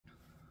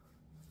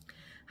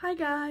Hi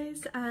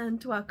guys,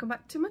 and welcome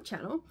back to my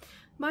channel.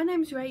 My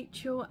name's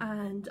Rachel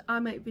and I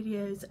make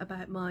videos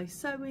about my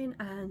sewing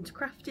and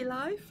crafty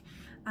life,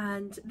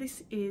 and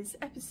this is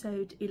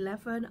episode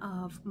 11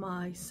 of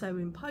my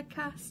sewing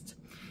podcast.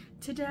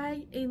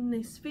 Today in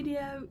this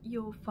video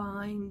you'll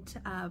find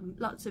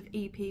lots of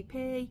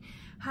EPP,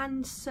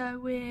 hand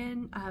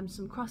sewing,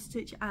 some cross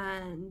stitch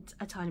and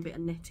a tiny bit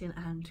of knitting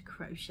and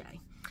crochet.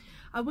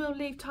 I will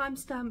leave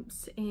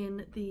timestamps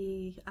in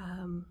the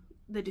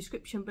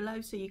description below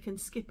so you can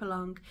skip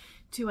along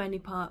to any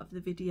part of the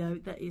video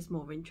that is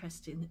more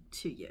interesting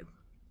to you.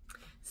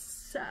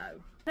 So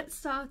let's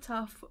start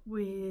off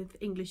with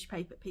English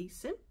paper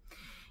piecing.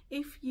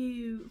 If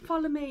you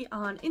follow me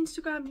on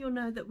Instagram, you'll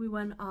know that we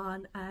went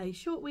on a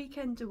short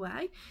weekend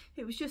away.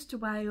 It was just to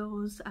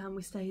Wales and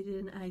we stayed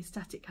in a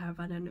static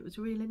caravan and it was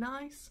really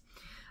nice.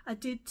 I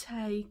did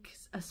take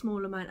a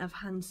small amount of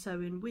hand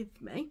sewing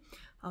with me.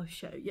 I'll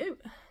show you.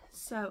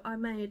 So I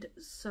made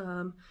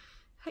some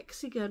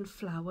hexagon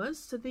flowers.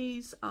 So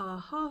these are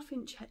 1/2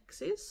 inch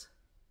hexes.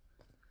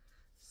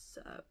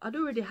 So I'd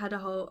already had a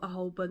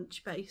whole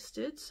bunch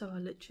basted, so I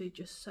literally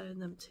just sewn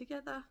them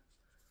together.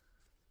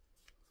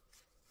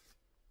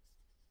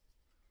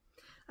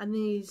 And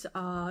these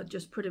are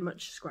just pretty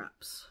much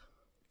scraps.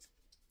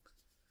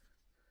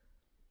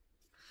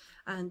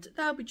 And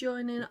they'll be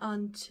joining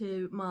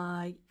onto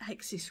my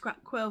hexy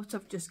scrap quilt.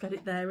 I've just got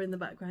it there in the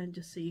background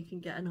just so you can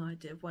get an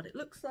idea of what it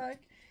looks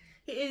like.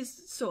 It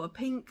is sort of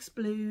pinks,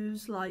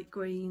 blues, light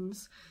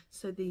greens,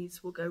 so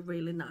these will go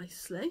really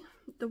nicely.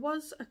 There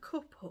was a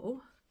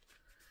couple.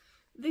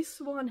 This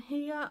one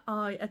here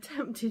I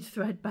attempted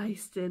thread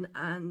basting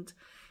and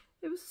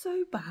it was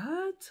so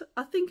bad.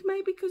 I think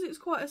maybe because it's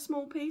quite a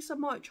small piece I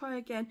might try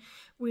again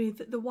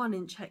with the 1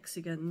 inch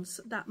hexagons.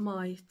 That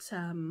might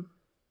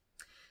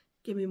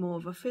give me more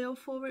of a feel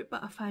for it,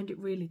 but I found it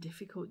really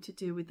difficult to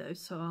do with those,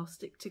 so I'll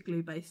stick to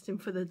glue basting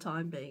for the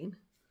time being.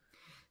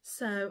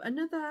 So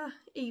another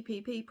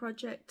EPP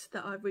project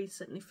that I've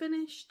recently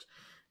finished.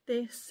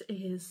 This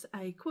is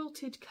a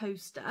quilted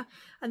coaster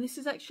and this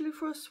is actually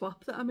for a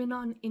swap that I'm in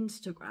on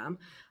Instagram.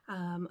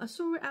 I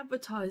saw it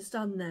advertised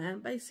on there.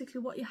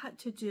 Basically what you had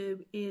to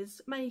do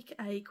is make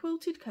a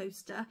quilted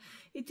coaster.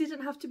 It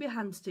didn't have to be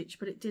hand stitched,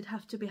 but it did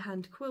have to be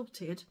hand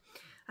quilted,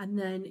 and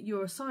then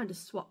you're assigned a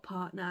swap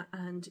partner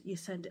and you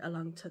send it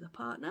along to the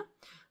partner.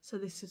 So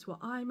this is what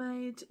I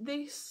made.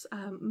 This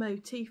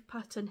motif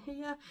pattern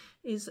here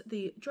is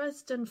the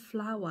Dresden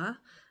Flower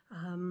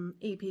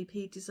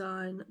EPP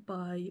design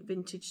by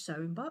Vintage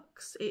Sewing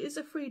Box. It is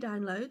a free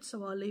download,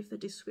 so I'll leave the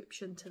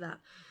description to that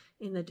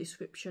in the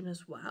description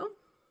as well.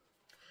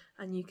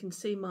 And you can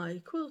see my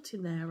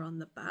quilting there on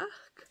the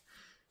back.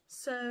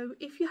 So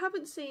if you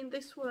haven't seen,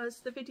 this was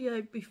the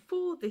video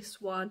before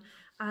this one,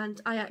 and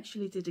I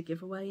actually did a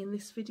giveaway in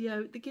this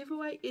video. The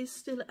giveaway is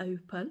still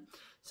open,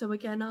 so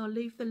again I'll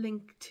leave the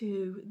link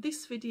to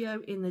this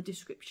video in the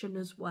description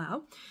as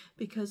well,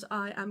 because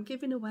I am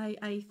giving away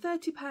a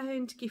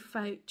 £30 gift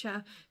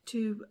voucher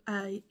to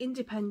an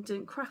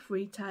independent craft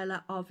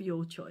retailer of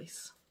your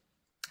choice.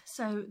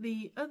 So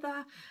the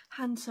other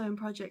hand sewn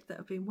project that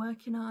I've been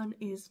working on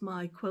is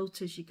my Quilt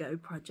As You Go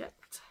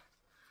project.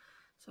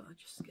 So I'll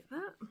just get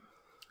that.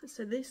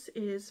 So this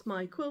is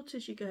my Quilt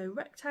As You Go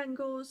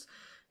rectangles,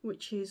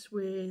 which is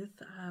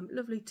with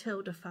lovely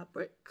Tilda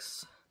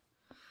fabrics.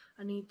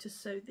 I need to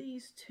sew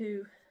these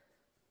two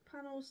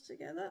panels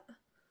together.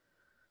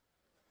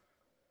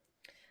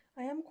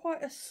 I am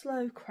quite a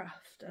slow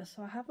crafter,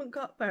 so I haven't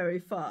got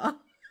very far.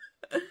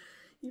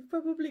 You've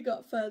probably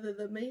got further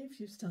than me if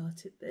you've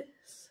started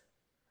this.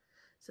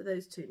 So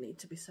those two need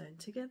to be sewn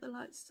together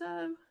like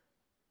so.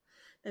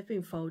 They've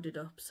been folded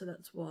up, so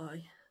that's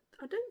why.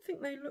 I don't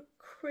think they look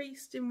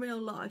creased in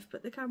real life,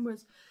 but the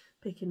camera's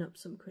picking up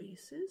some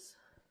creases.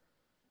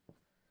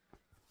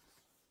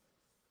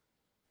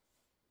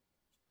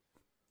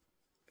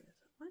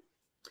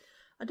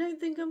 I don't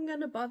think I'm going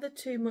to bother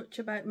too much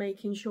about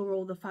making sure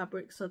all the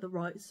fabrics are the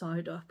right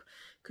side up,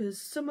 because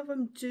some of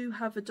them do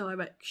have a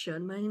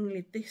direction,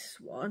 mainly this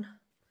one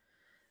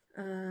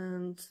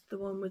and the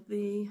one with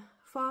the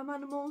farm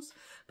animals,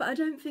 but I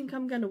don't think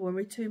I'm going to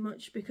worry too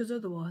much because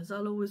otherwise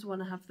I'll always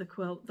want to have the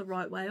quilt the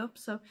right way up,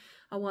 so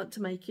I want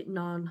to make it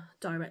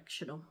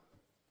non-directional.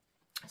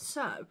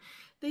 So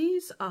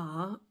these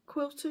are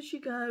Quilt As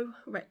You Go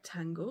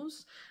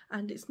rectangles,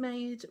 and it's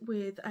made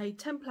with a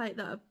template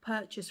that I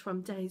purchased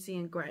from Daisy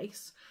and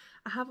Grace.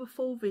 I have a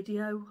full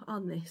video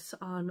on this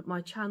on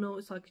my channel.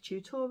 It's like a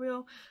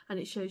tutorial and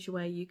it shows you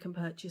where you can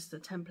purchase the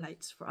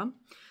templates from.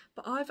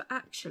 But I've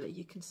actually,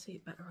 you can see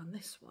it better on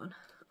this one,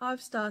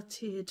 I've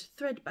started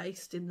thread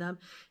basting them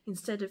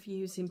instead of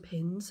using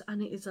pins,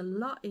 and it is a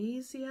lot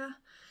easier.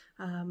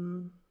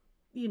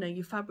 You know,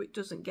 your fabric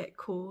doesn't get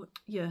caught,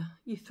 your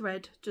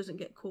thread doesn't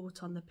get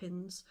caught on the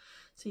pins.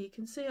 So you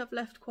can see I've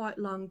left quite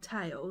long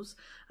tails,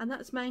 and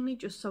that's mainly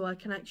just so I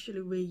can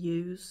actually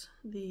reuse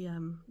the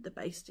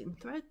basting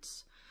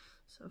threads.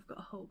 So I've got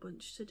a whole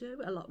bunch to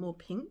do, a lot more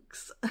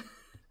pinks.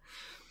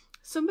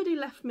 Somebody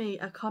left me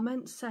a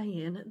comment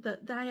saying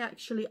that they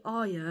actually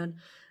iron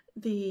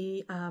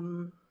the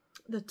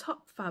the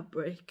top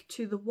fabric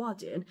to the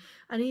wadding,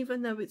 and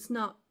even though it's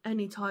not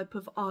any type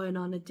of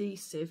iron-on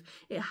adhesive,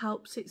 it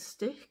helps it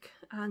stick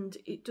and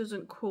it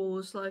doesn't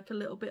cause like a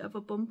little bit of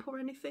a bump or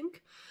anything.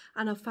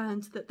 And I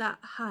found that that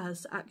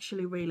has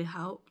actually really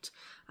helped,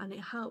 and it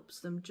helps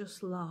them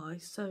just lie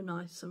so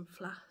nice and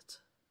flat.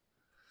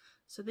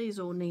 So these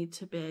all need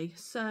to be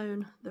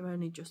sewn. They're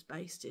only just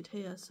basted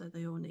here, so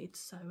they all need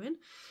sewing.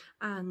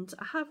 And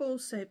I have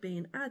also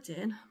been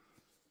adding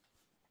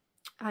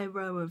a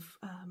row of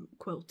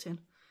quilting.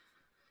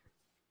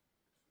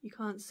 You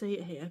can't see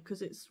it here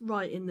because it's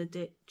right in the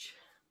ditch,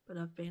 but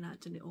I've been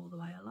adding it all the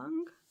way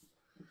along.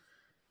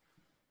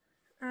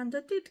 And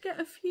I did get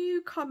a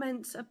few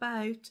comments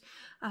about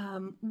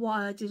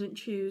why I didn't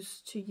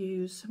choose to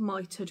use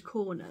mitered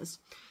corners,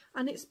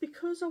 and it's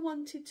because I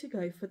wanted to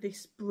go for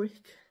this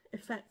brick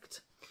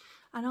effect,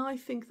 and I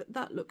think that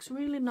that looks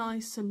really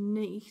nice and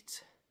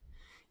neat.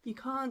 You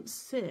can't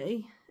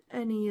see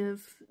any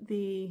of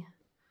the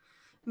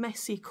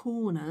messy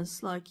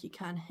corners like you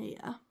can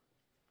here.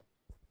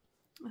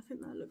 I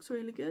think that looks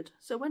really good.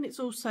 So when it's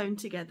all sewn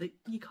together,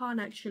 you can't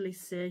actually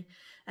see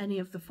any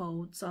of the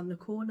folds on the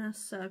corner,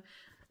 so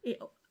it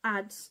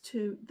adds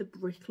to the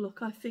brick look,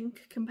 I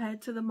think,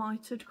 compared to the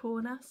mitered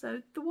corner.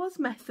 So there was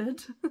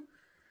method.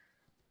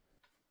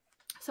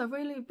 So I've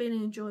really been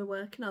enjoying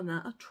working on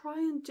that. I try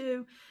and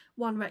do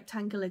one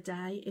rectangle a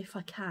day if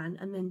I can,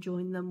 and then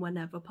join them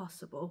whenever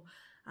possible.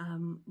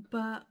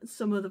 But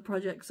some of the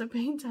projects have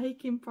been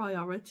taking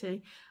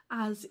priority,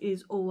 as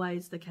is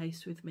always the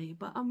case with me.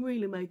 But I'm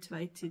really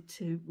motivated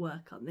to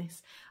work on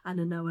this,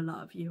 and I know a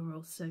lot of you are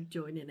also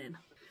joining in.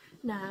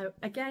 Now,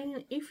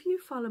 again, if you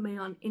follow me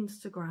on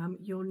Instagram,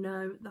 you'll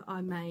know that I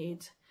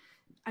made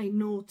a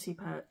naughty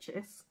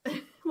purchase.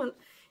 Well,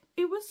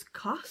 it was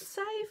cost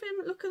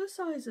saving. Look at the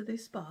size of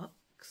this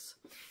box.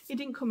 It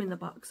didn't come in the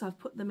box, I've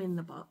put them in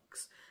the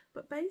box.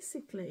 But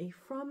basically,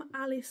 from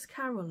Alice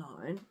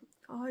Caroline,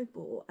 I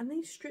bought, and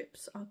these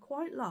strips are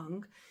quite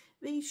long.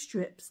 These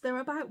strips, they're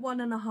about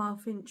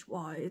 1.5 inch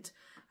wide,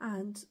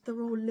 and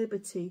they're all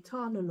Liberty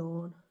Tana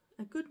Lawn,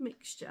 a good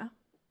mixture.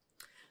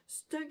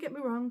 So don't get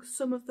me wrong,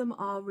 some of them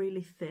are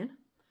really thin.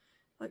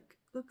 Like,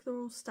 look, they're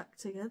all stacked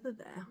together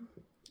there,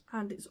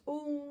 and it's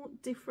all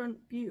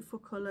different beautiful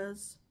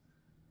colours.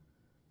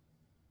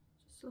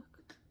 Just look,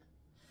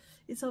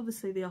 it's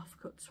obviously the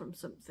offcuts from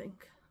something,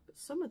 but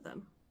some of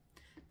them,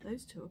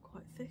 those two are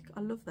quite thick.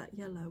 I love that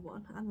yellow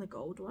one and the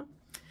gold one.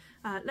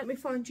 Let me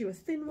find you a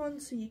thin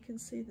one so you can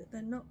see that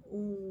they're not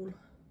all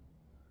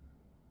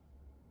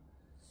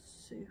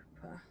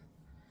super.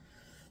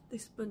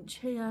 This bunch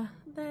here,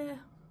 they're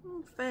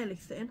fairly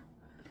thin.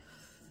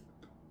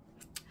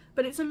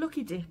 But it's a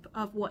lucky dip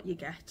of what you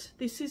get.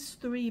 This is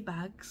 3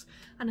 bags,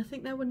 and I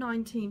think they were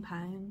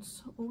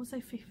 £19. Or was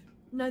they 15?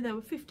 No, they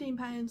were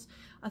 £15.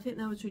 I think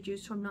that was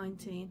reduced from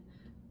 19.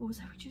 Or was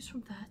that reduced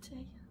from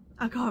 30?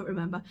 I can't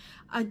remember.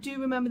 I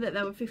do remember that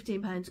they were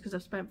 £15 because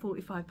I've spent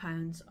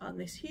 £45 on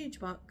this huge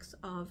box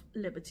of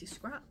Liberty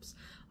scraps.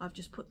 I've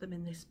just put them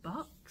in this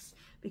box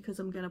because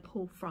I'm going to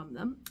pull from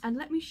them. And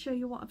let me show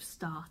you what I've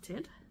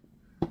started.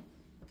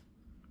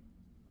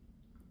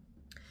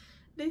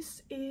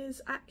 This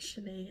is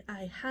actually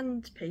a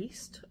hand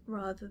pieced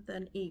rather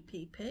than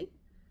EPP.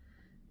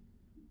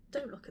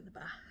 Don't look at the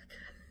back.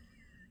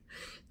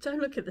 Don't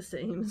look at the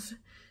seams.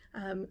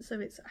 So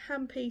it's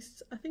hand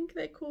pieced. I think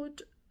they're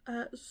called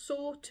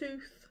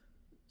sawtooth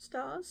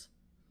stars,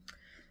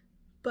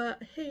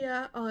 but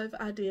here I've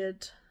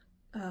added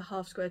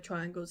half square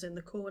triangles in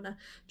the corner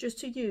just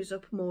to use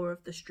up more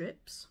of the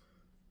strips.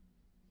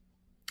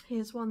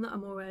 Here's one that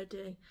I'm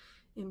already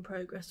in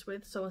progress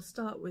with. So I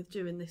start with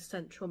doing this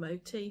central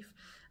motif,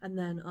 and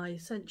then I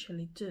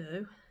essentially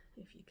do,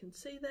 if you can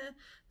see there,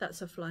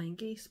 that's a flying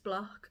geese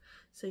block.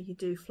 So you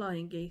do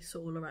flying geese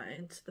all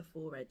around the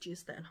 4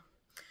 edges then.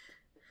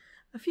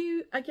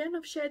 Again,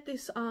 I've shared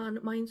this on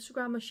my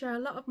Instagram. I share a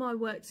lot of my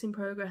works in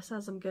progress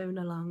as I'm going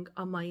along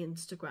on my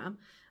Instagram.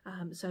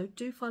 So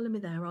do follow me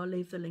there. I'll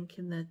leave the link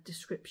in the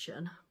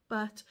description.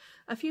 But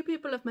a few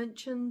people have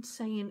mentioned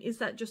saying, is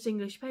that just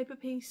English paper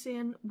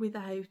piecing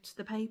without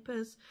the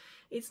papers?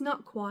 It's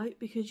not quite,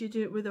 because you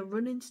do it with a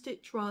running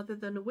stitch rather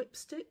than a whip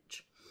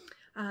stitch.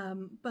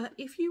 But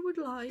if you would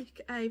like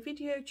a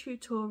video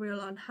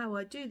tutorial on how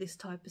I do this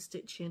type of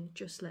stitching,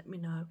 just let me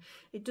know.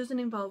 It doesn't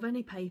involve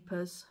any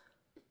papers,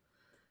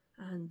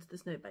 and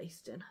there's no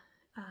basting.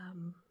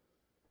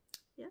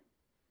 Yeah.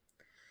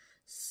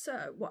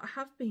 So what I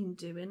have been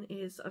doing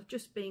is I've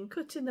just been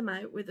cutting them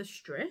out with a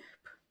strip,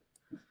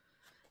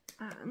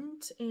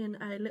 and in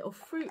a little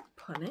fruit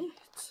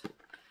punnet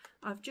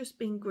I've just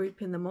been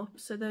grouping them up.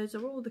 So those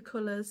are all the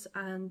colours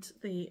and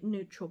the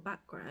neutral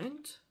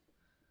background.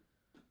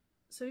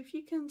 So if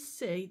you can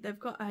see, they've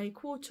got a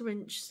 1/4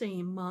 inch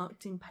seam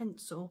marked in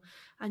pencil,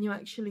 and you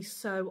actually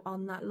sew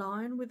on that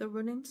line with a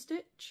running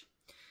stitch.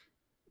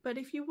 But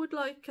if you would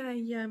like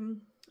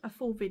a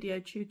full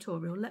video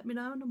tutorial, let me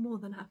know, and I'm more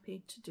than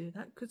happy to do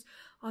that, because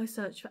I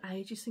searched for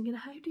ages thinking,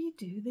 how do you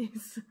do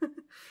this?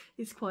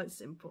 It's quite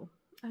simple,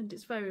 and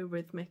it's very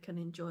rhythmic and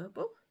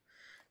enjoyable.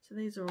 So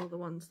these are all the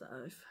ones that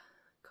I've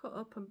cut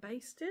up and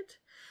basted.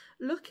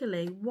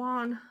 Luckily,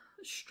 one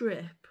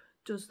strip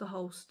does the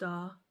whole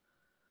star,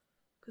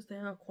 because they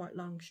are quite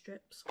long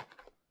strips.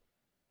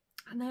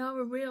 And they are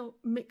a real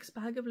mixed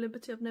bag of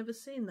Liberty. I've never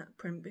seen that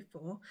print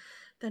before.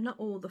 They're not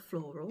all the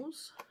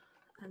florals.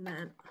 And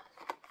then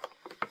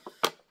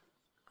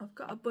I've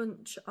got a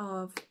bunch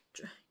of,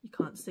 you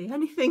can't see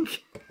anything.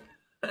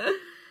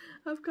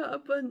 I've got a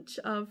bunch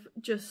of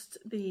just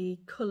the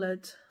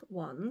coloured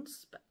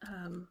ones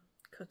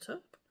cut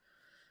up.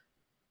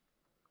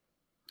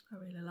 I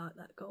really like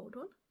that gold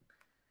one.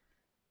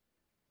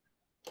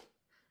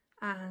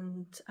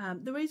 And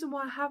the reason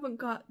why I haven't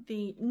got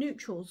the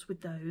neutrals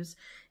with those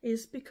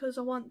is because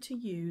I want to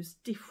use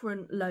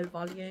different low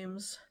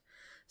volumes.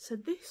 So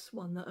this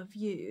one that I've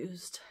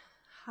used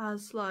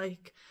has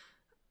like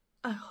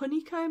a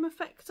honeycomb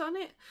effect on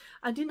it.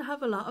 I didn't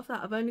have a lot of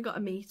that. I've only got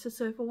 1 metre,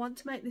 so if I want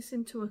to make this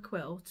into a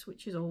quilt,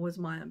 which is always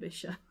my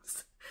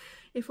ambitions,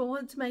 if I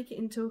want to make it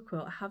into a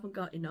quilt, I haven't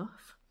got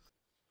enough.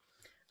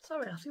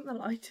 Sorry, I think the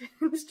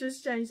lighting's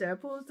just changed there. I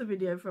paused the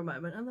video for a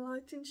moment and the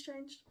lighting's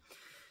changed.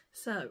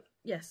 So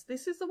yes,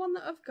 this is the one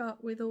that I've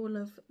got with all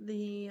of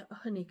the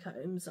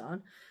honeycombs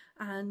on,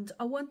 and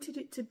I wanted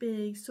it to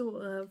be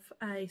sort of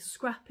a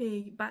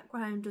scrappy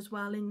background as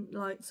well, in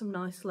like some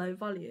nice low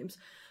volumes,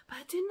 but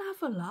I didn't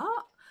have a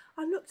lot.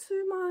 I looked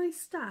through my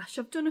stash.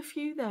 I've done a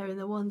few there in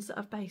the ones that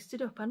I've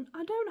basted up, and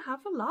I don't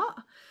have a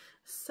lot.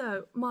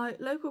 So my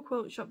local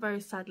quilt shop,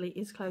 very sadly,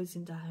 is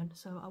closing down,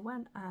 so I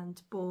went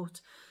and bought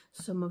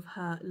some of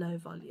her low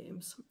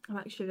volumes. I'm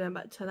actually going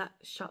back to that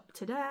shop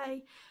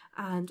today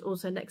and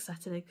also next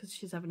Saturday because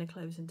she's having a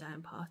closing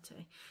down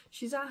party.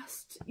 She's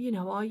asked, you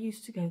know, I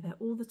used to go there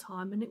all the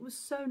time, and it was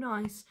so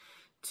nice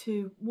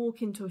to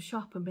walk into a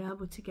shop and be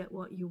able to get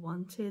what you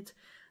wanted,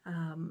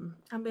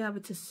 and be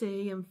able to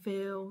see and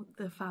feel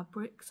the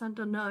fabrics. And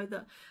I know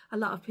that a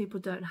lot of people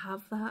don't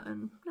have that,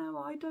 and no,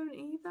 I don't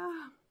either.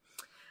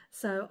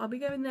 So I'll be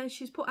going there.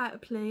 She's put out a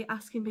plea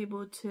asking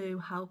people to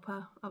help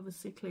her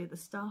obviously clear the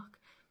stock,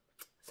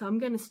 so I'm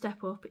going to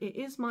step up. It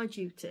is my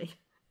duty.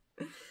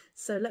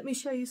 So let me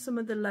show you some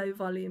of the low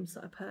volumes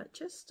that I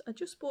purchased. I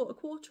just bought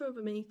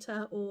 1/4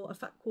 metre or a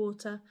fat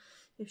quarter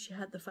if she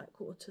had the fat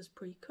quarters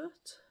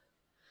pre-cut.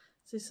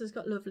 So this has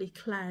got lovely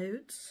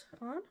clouds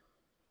on.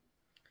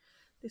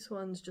 This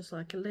one's just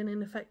like a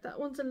linen effect. That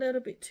one's a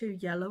little bit too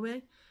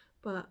yellowy,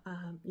 but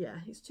yeah,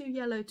 it's too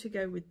yellow to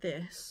go with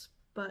this,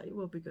 but it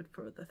will be good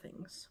for other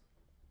things.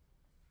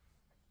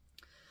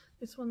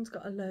 This one's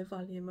got a low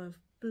volume of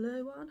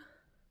blue on.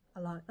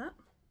 I like that.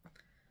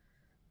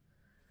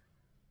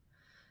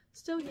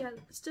 Still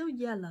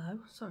yellow.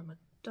 Sorry, my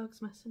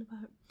dog's messing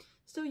about.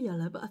 Still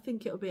yellow, but I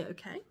think it'll be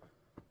okay.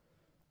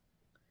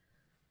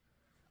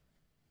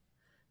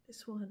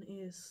 This one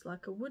is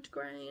like a wood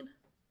grain.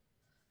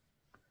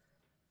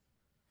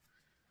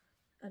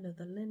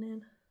 Another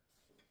linen.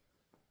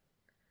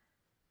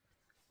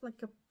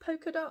 Like a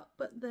polka dot,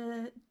 but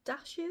the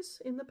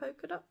dashes in the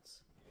polka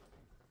dots.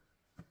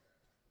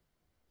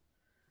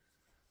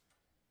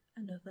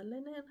 Another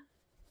linen.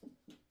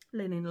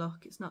 Linen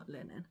look, it's not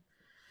linen.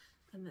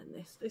 And then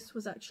this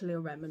was actually a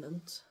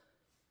remnant.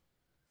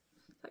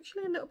 It's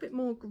actually a little bit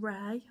more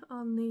grey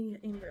on the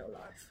in real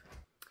life.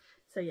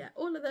 So yeah,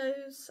 all of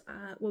those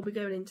will be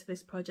going into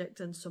this project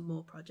and some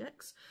more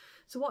projects.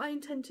 So what I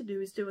intend to do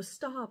is do a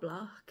star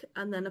block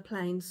and then a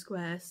plain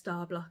square,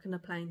 star block and a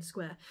plain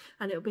square,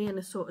 and it'll be in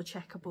a sort of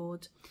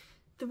checkerboard.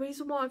 The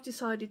reason why I've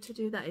decided to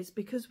do that is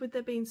because with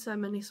there being so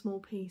many small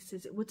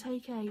pieces, it will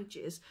take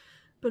ages,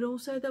 but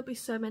also there'll be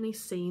so many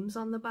seams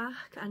on the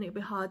back and it'll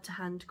be hard to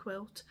hand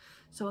quilt.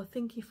 So I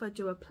think if I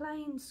do a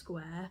plain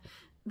square,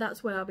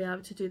 that's where I'll be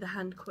able to do the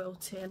hand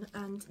quilting,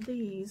 and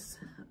these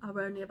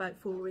are only about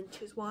 4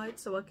 inches wide,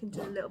 so I can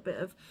do a little bit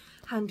of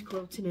hand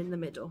quilting in the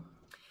middle.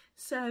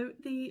 So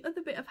the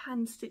other bit of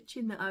hand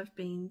stitching that I've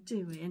been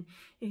doing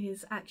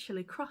is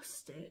actually cross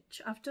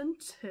stitch. I've done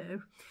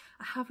 2.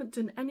 I haven't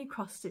done any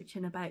cross stitch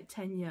in about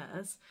 10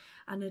 years,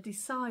 and I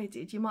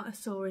decided, you might have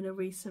saw in a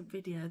recent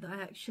video, that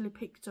I actually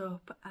picked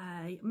up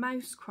a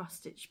mouse cross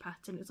stitch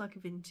pattern. It was like a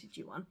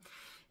vintagey one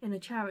in a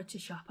charity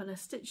shop, and I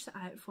stitched it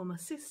out for my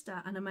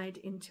sister and I made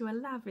it into a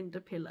lavender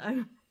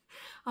pillow.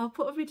 I'll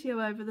put a video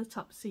over the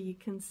top so you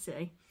can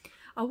see.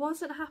 I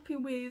wasn't happy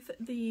with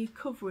the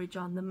coverage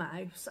on the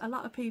mouse. A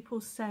lot of people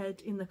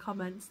said in the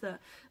comments that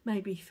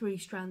maybe 3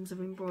 strands of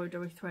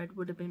embroidery thread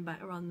would have been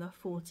better on the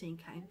 14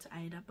 count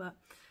Aida, but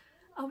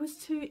I was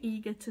too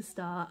eager to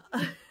start.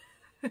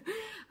 But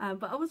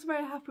I was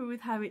very happy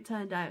with how it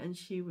turned out, and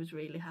she was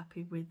really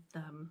happy with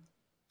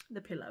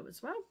the pillow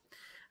as well.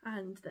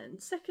 And then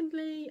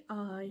secondly,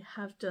 I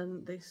have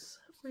done this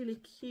really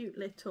cute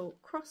little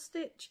cross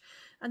stitch,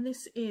 and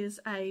this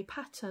is a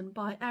pattern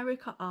by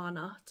Erica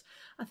Arnott.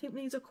 I think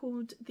these are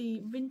called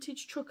the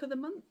Vintage Truck of the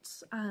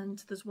Months,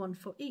 and there's one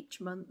for each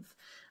month,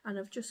 and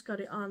I've just got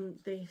it on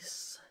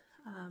this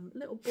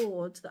little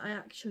board that I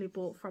actually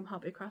bought from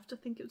Hobbycraft. I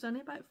think it was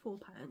only about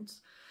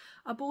 £4.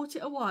 I bought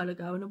it a while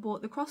ago, and I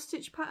bought the cross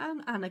stitch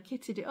pattern and I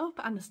kitted it up,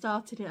 and I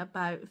started it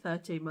about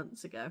 13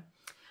 months ago.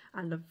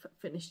 and I've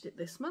finished it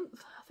this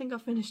month. I think I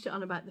finished it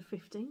on about the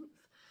 15th.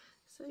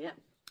 So yeah,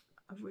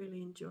 I've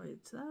really enjoyed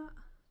that.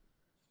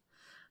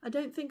 I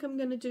don't think I'm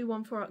going to do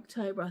one for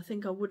October. I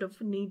think I would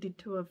have needed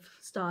to have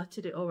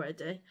started it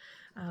already,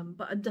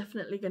 but I'm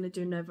definitely going to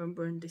do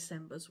November and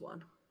December's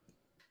one.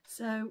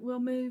 So we'll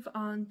move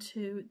on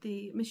to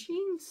the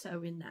machine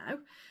sewing now.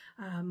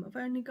 I've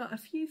only got a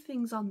few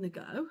things on the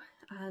go,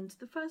 and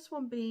the first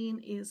one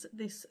being is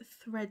this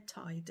thread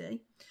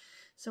tidy.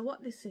 So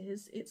what this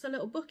is, it's a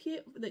little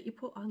bucket that you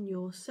put on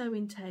your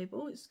sewing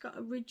table. It's got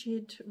a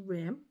rigid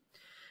rim,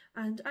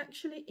 and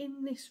actually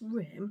in this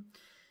rim,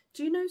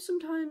 do you know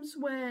sometimes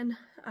when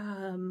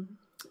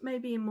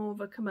maybe in more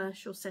of a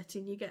commercial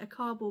setting you get a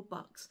cardboard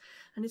box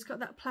and it's got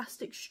that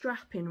plastic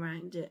strapping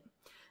around it?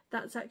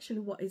 That's actually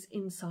what is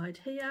inside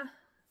here.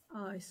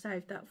 I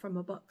saved that from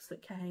a box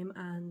that came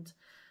and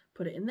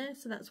put it in there,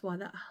 so that's why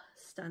that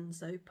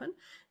stands open.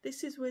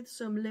 This is with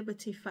some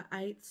Liberty for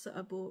 8s that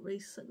I bought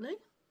recently.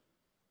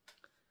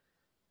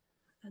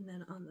 And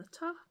then on the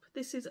top,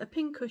 this is a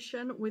pin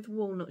cushion with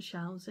walnut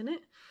shells in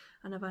it,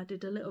 and I've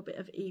added a little bit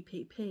of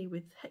EPP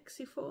with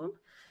Hexiform.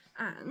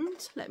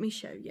 And let me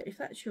show you, if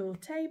that's your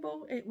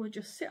table, it will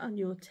just sit on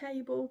your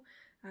table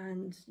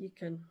and you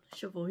can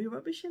shove all your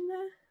rubbish in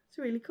there. It's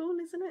really cool,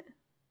 isn't it?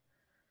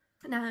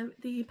 Now,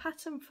 the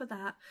pattern for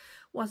that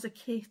was a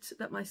kit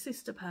that my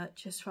sister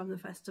purchased from the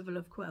Festival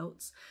of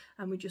Quilts,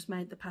 and we just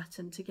made the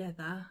pattern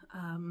together.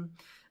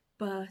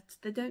 But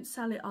they don't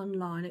sell it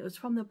online. It was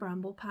from the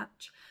Bramble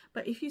Patch.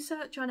 But if you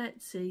search on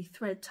Etsy,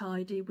 thread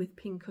tidy with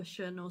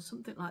pincushion or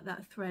something like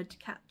that, thread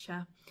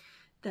catcher,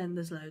 then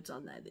there's loads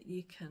on there that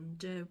you can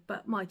do.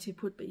 But my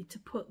tip would be to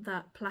put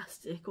that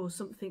plastic or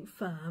something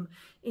firm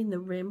in the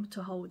rim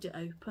to hold it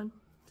open.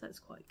 So that's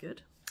quite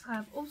good.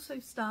 I've also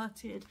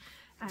started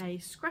a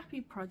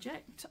scrappy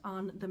project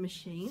on the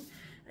machine,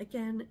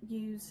 again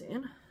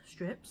using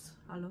strips.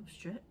 I love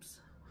strips.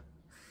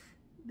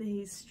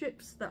 These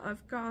strips that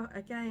I've got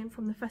again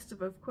from the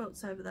Festival of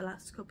Quilts over the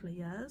last couple of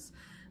years.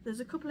 There's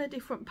a couple of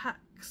different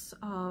packs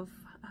of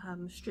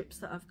strips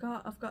that I've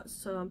got. I've got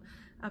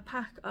a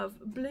pack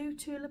of blue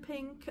Tula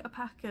Pink, a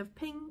pack of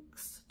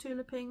pinks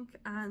Tula Pink,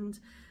 and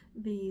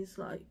these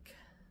like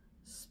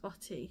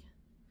spotty,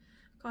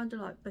 kind of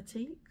like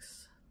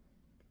batiks,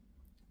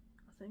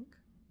 I think.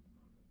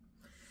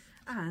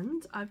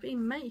 And I've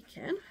been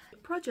making a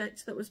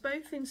project that was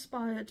both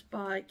inspired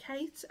by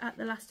Kate at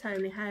the Last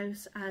Holy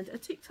House and a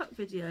TikTok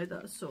video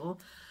that I saw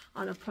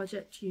on a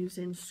project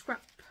using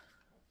scrap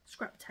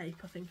tape,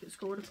 I think it's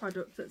called, a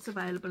product that's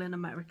available in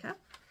America.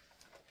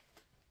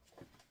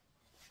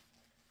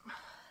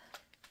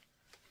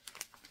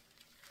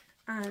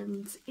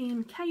 And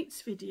in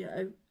Kate's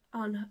video,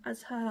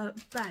 as her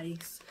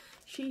base,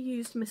 she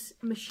used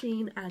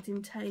machine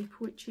adding tape,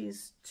 which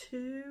is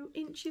 2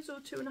 inches or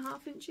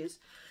 2.5 inches.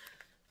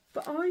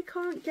 But I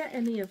can't get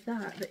any of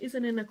that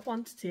isn't in a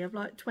quantity of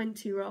like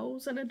 20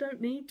 rolls, and I don't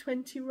need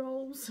 20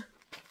 rolls.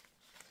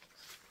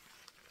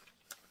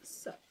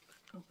 So,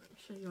 let me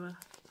show you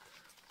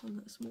one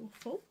that's more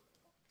full.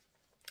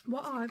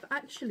 What I've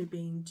actually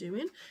been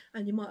doing,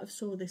 and you might have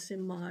saw this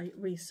in my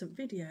recent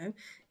video,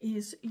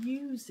 is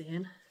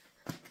using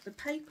the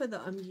paper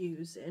that I'm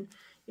using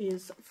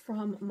is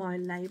from my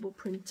label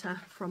printer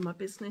from my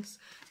business.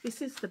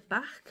 This is the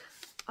back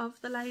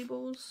of the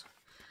labels.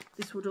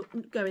 This would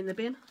go in the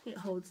bin. It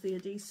holds the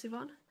adhesive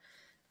on.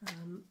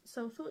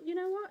 So I thought, you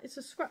know what, it's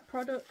a scrap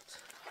product,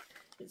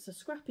 it's a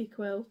scrappy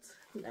quilt,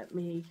 let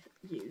me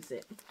use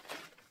it.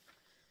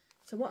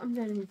 So what I'm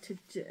going to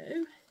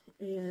do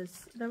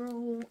is, they're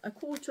all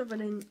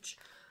 1/4 inch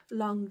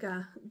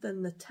longer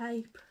than the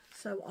tape,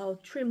 so I'll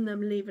trim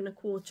them, leaving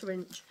 1/4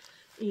 inch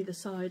either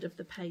side of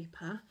the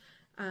paper,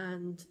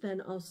 and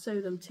then I'll sew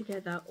them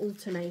together,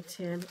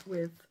 alternating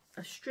with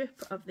a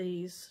strip of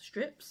these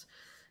strips,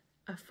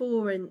 a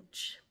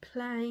 4-inch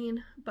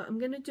plain, but I'm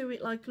going to do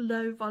it like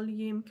low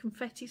volume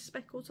confetti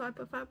speckle type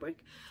of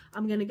fabric.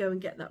 I'm going to go and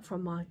get that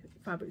from my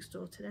fabric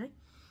store today.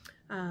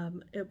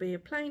 It'll be a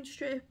plain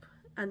strip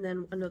and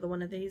then another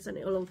one of these, and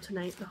it'll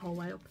alternate the whole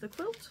way up the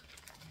quilt.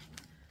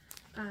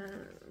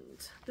 And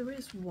there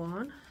is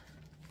one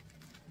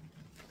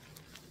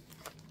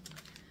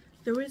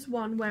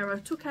where I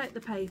took out the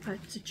paper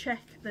to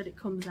check that it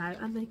comes out,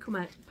 and they come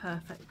out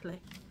perfectly.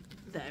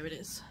 There it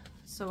is.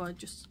 So I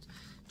just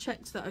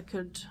checked that I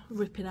could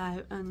rip it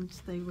out, and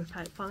they rip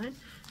out fine.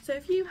 So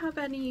if you have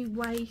any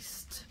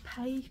waste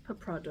paper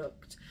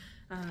product,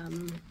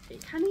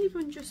 it can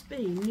even just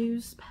be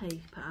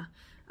newspaper,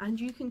 and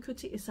you can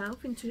cut it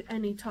yourself into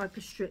any type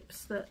of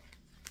strips that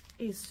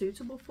is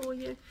suitable for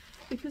you,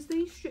 because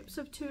these strips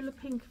of Tula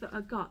Pink that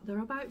I got, they're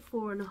about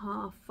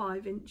 4.5,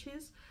 5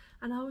 inches,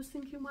 and I was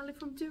thinking, well,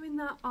 if I'm doing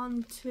that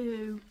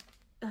onto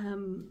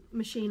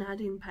machine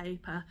add-in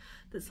paper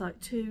that's like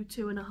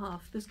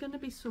 2.5, there's going to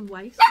be some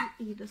waste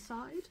on either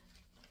side.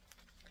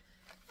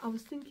 I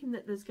was thinking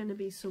that there's going to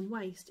be some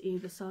waste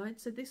either side,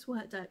 so this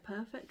worked out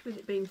perfect with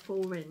it being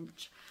 4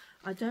 inch.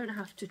 I don't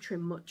have to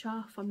trim much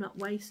off, I'm not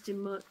wasting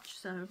much,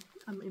 so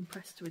I'm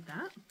impressed with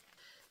that.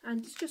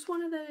 And it's just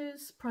one of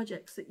those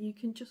projects that you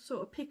can just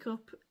sort of pick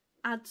up,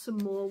 add some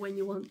more when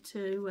you want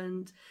to,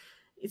 and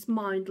it's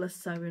mindless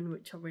sewing,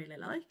 which I really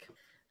like.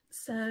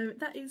 So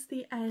that is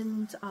the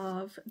end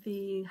of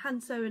the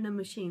hand sewing and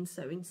machine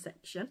sewing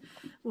section.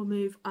 We'll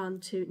move on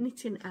to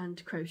knitting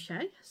and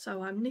crochet.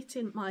 So I'm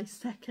knitting my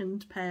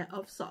second pair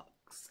of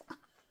socks.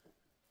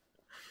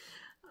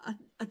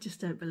 I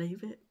just don't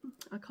believe it.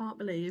 I can't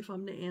believe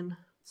I'm knitting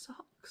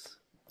socks.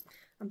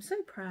 I'm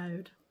so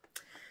proud.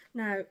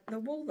 Now, the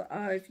wool that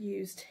I've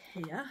used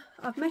here,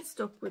 I've messed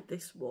up with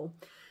this wool.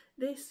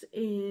 This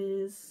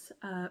is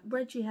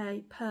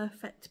Regier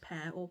Perfect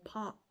Pear, or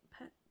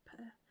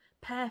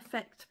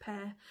Perfect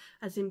Pear,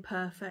 as in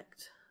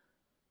perfect.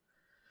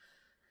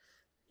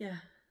 Yeah,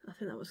 I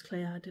think that was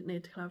clear. I didn't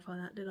need to clarify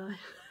that, did I?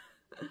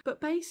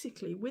 But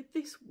basically, with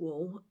this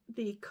wool,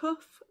 the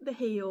cuff, the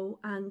heel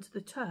and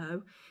the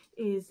toe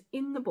is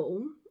in the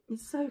ball.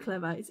 It's so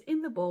clever. It's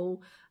in the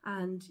ball,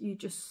 and you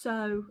just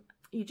sew,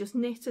 you just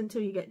knit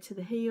until you get to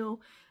the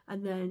heel,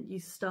 and then you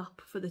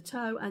stop for the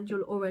toe, and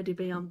you'll already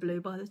be on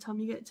blue by the time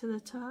you get to the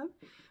toe,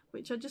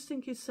 which I just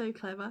think is so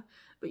clever.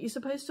 But you're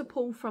supposed to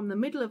pull from the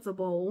middle of the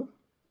ball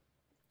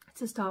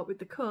to start with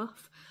the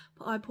cuff,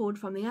 but I pulled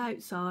from the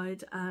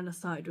outside and I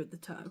started with the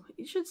toe.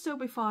 It should still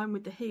be fine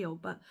with the heel,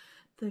 but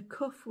the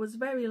cuff was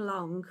very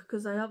long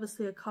because I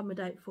obviously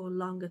accommodate for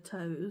longer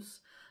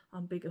toes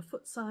on bigger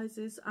foot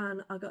sizes,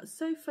 and I got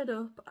so fed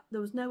up,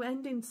 there was no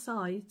end in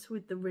sight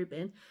with the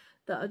ribbon,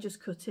 that I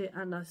just cut it,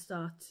 and I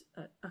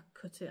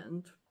cut it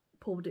and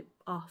pulled it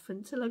off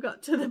until I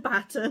got to the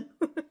pattern.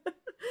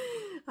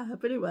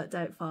 But it worked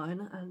out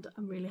fine, and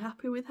I'm really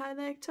happy with how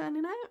they're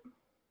turning out.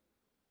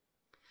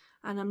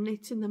 And I'm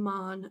knitting them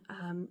on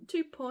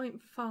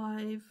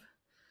 2.5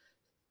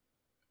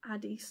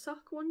 Addy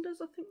Sock Wonders,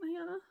 I think they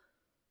are.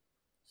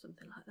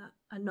 Something like that.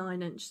 A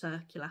 9-inch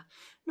circular.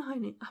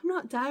 9-inch. I'm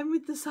not down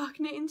with the sock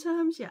knitting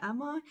terms yet,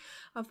 am I?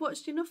 I've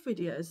watched enough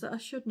videos that I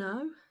should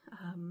know.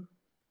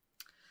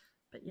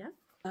 But yeah.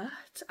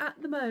 But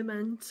at the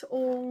moment,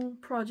 all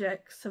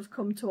projects have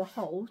come to a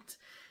halt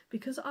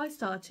because I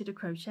started a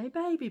crochet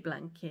baby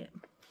blanket.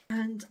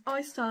 And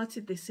I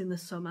started this in the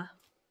summer.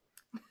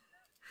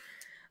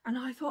 And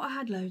I thought I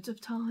had loads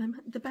of time.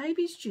 The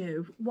baby's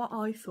due, what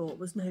I thought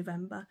was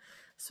November.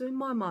 So in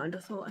my mind, I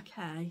thought,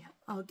 okay,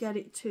 I'll get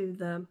it to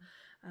them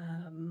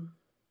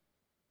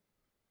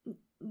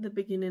the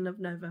beginning of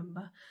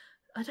November.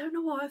 I don't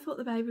know why I thought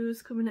the baby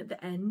was coming at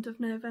the end of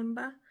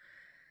November,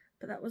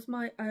 but that was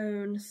my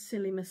own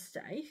silly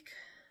mistake.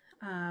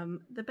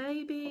 The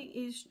baby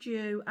is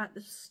due at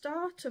the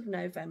start of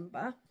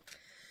November,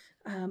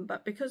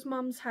 but because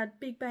Mum's had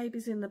big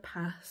babies in the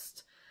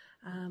past,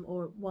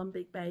 or one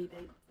big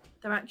baby,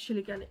 they're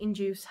actually going to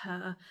induce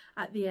her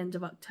at the end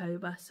of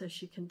October so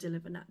she can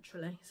deliver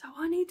naturally. So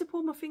I need to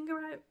pull my finger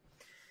out.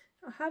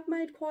 I have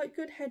made quite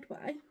good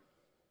headway,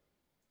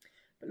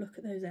 but look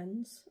at those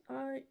ends.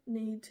 I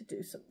need to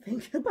do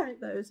something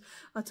about those.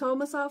 I told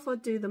myself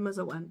I'd do them as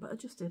I went, but I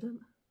just didn't.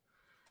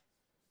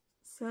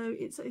 So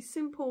it's a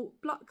simple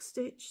block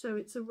stitch, so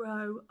it's a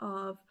row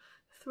of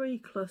 3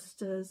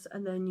 clusters,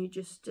 and then you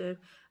just do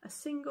a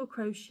single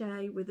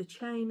crochet with a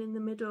chain in the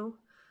middle,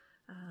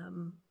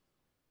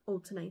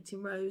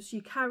 alternating rows.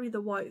 You carry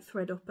the white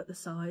thread up at the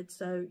side,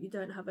 so you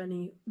don't have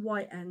any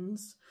white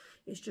ends.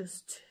 It's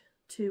just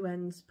 2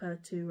 ends per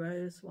 2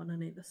 rows, one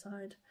on either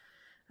side.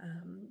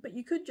 But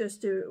you could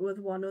just do it with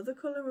one other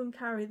colour and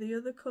carry the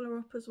other colour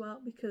up as well,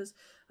 because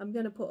I'm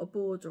going to put a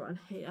border on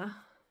here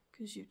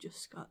because you've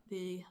just got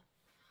the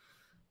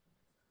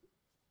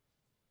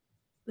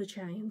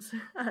chains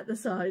at the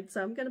side,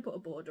 so I'm going to put a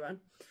border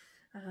on.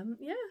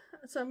 Yeah,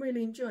 so I'm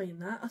really enjoying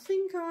that. I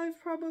think I've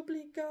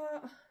probably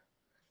got,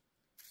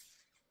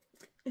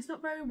 it's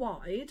not very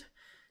wide,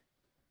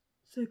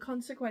 so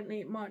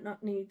consequently it might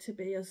not need to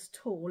be as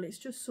tall. It's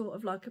just sort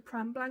of like a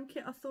pram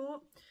blanket, I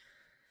thought.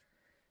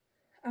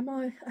 Am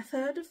I a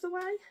third of the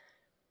way?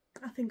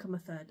 I think I'm a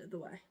third of the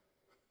way.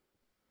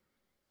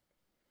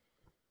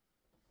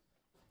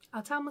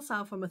 I'll tell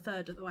myself I'm a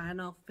third of the way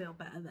and I'll feel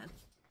better then.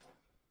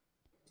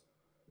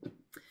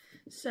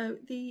 So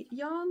the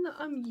yarn that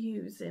I'm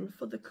using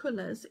for the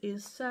colours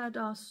is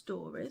Serdar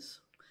Stories.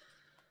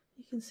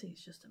 You can see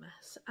it's just a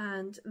mess.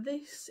 And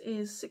this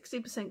is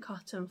 60%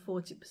 cotton,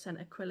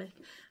 40% acrylic.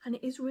 And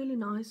it is really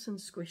nice and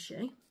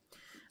squishy.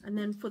 And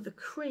then for the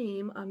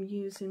cream, I'm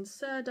using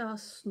Serdar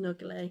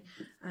Snuggly.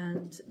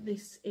 And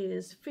this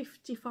is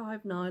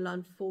 55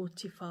 nylon,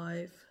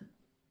 45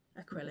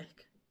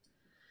 acrylic.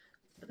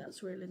 But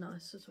that's really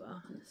nice as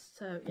well.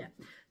 So yeah,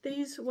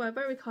 these were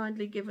very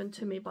kindly given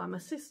to me by my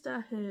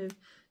sister, who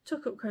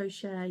took up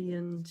crochet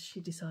and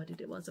she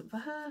decided it wasn't for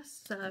her,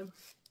 so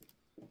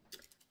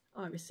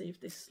I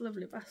received this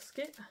lovely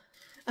basket.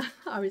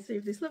 I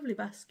received this lovely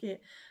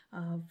basket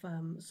of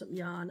some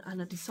yarn,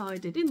 and I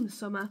decided in the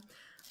summer,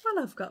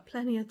 well, I've got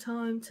plenty of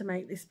time to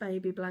make this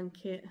baby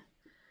blanket,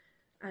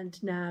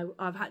 and now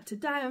I've had to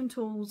down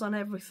tools on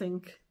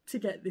everything to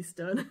get this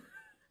done.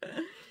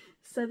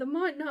 So there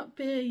might not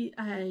be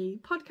a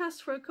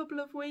podcast for a couple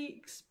of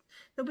weeks.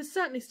 There will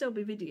certainly still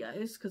be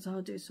videos because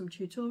I'll do some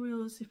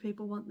tutorials if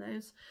people want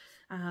those.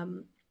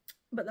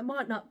 But there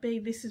might not be,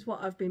 this is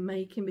what I've been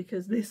making,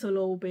 because this will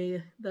all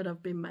be that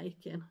I've been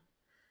making.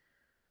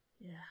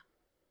 Yeah.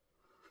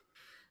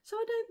 So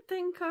I don't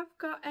think I've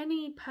got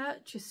any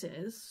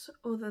purchases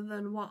other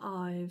than what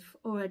I've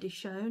already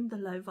shown, the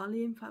low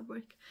volume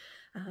fabric.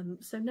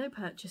 So no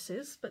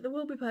purchases, but there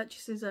will be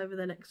purchases over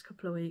the next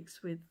couple of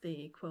weeks with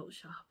the quilt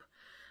shop.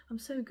 I'm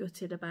so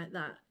gutted about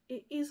that.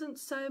 It isn't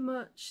so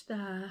much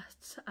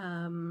that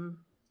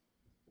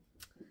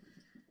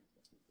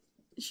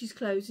she's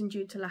closing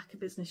due to lack of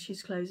business,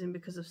 she's closing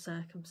because of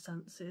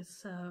circumstances.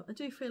 So I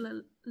do feel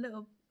a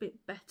little bit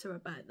better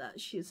about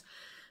that. She's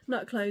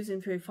not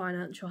closing through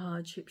financial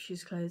hardship,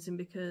 she's closing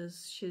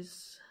because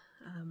she's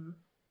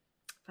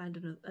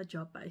found a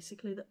job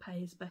basically that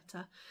pays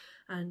better,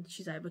 and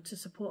she's able to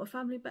support her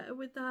family better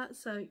with that.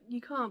 So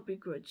you can't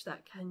begrudge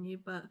that, can you?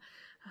 But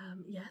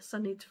yes, I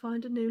need to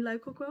find a new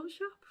local quilt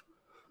shop.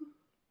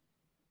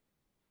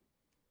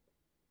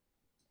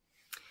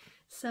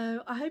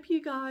 So I hope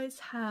you guys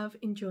have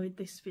enjoyed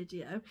this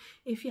video.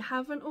 If you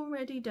haven't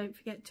already, don't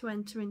forget to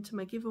enter into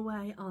my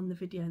giveaway on the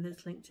video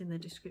that's linked in the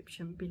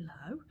description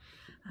below,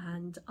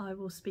 and I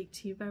will speak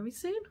to you very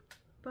soon.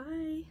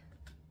 Bye.